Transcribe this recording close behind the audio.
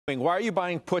Why are you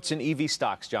buying puts in EV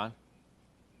stocks, John?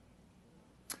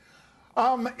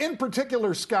 In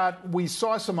particular, Scott, we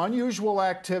saw some unusual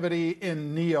activity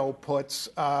in NEO puts,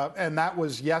 and that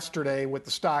was yesterday with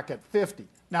the stock at 50.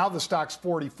 Now the stock's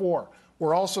 44.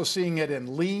 We're also seeing it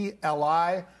in Lee,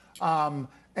 LI,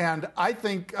 and I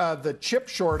think the chip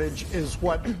shortage is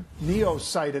what NEO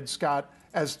cited, Scott,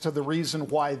 as to the reason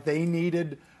why they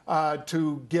needed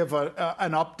to give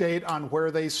an update on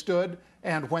where they stood.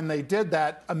 And when they did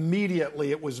that, immediately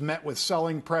it was met with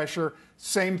selling pressure.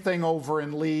 Same thing over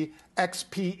in Lee,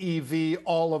 XPEV,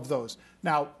 all of those.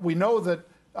 Now, we know that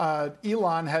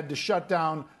Elon had to shut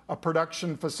down a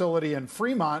production facility in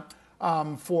Fremont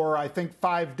for, I think,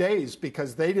 5 days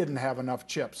because they didn't have enough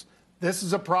chips. This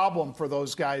is a problem for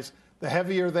those guys. The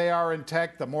heavier they are in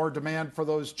tech, the more demand for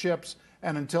those chips.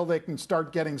 And until they can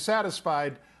start getting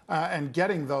satisfied and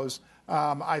getting those,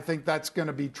 I think that's going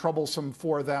to be troublesome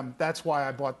for them. That's why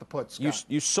I bought the puts.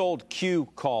 You sold Q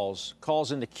calls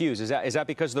into Qs. Is that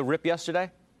because of the rip yesterday?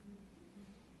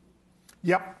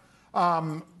 Yep.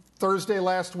 Thursday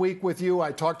last week with you,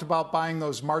 I talked about buying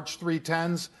those March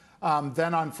 310s.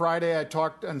 Then on Friday, I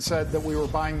talked and said that we were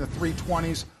buying the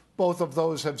 320s. Both of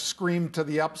those have screamed to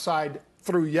the upside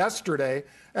through yesterday.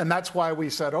 And that's why we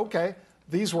said, OK,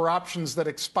 these were options that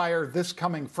expire this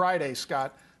coming Friday,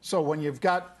 Scott. So when you've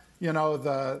got, you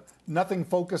know, nothing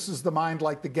focuses the mind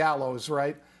like the gallows,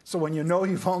 right? So when you know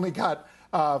you've only got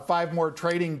 5 more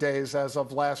trading days as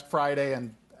of last Friday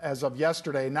and as of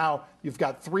yesterday, now you've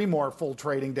got 3 more full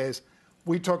trading days.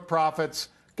 We took profits,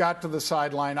 got to the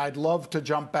sideline. I'd love to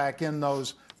jump back in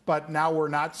those, but now we're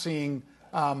not seeing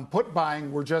put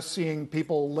buying. We're just seeing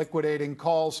people liquidating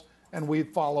calls, and we've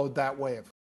followed that wave.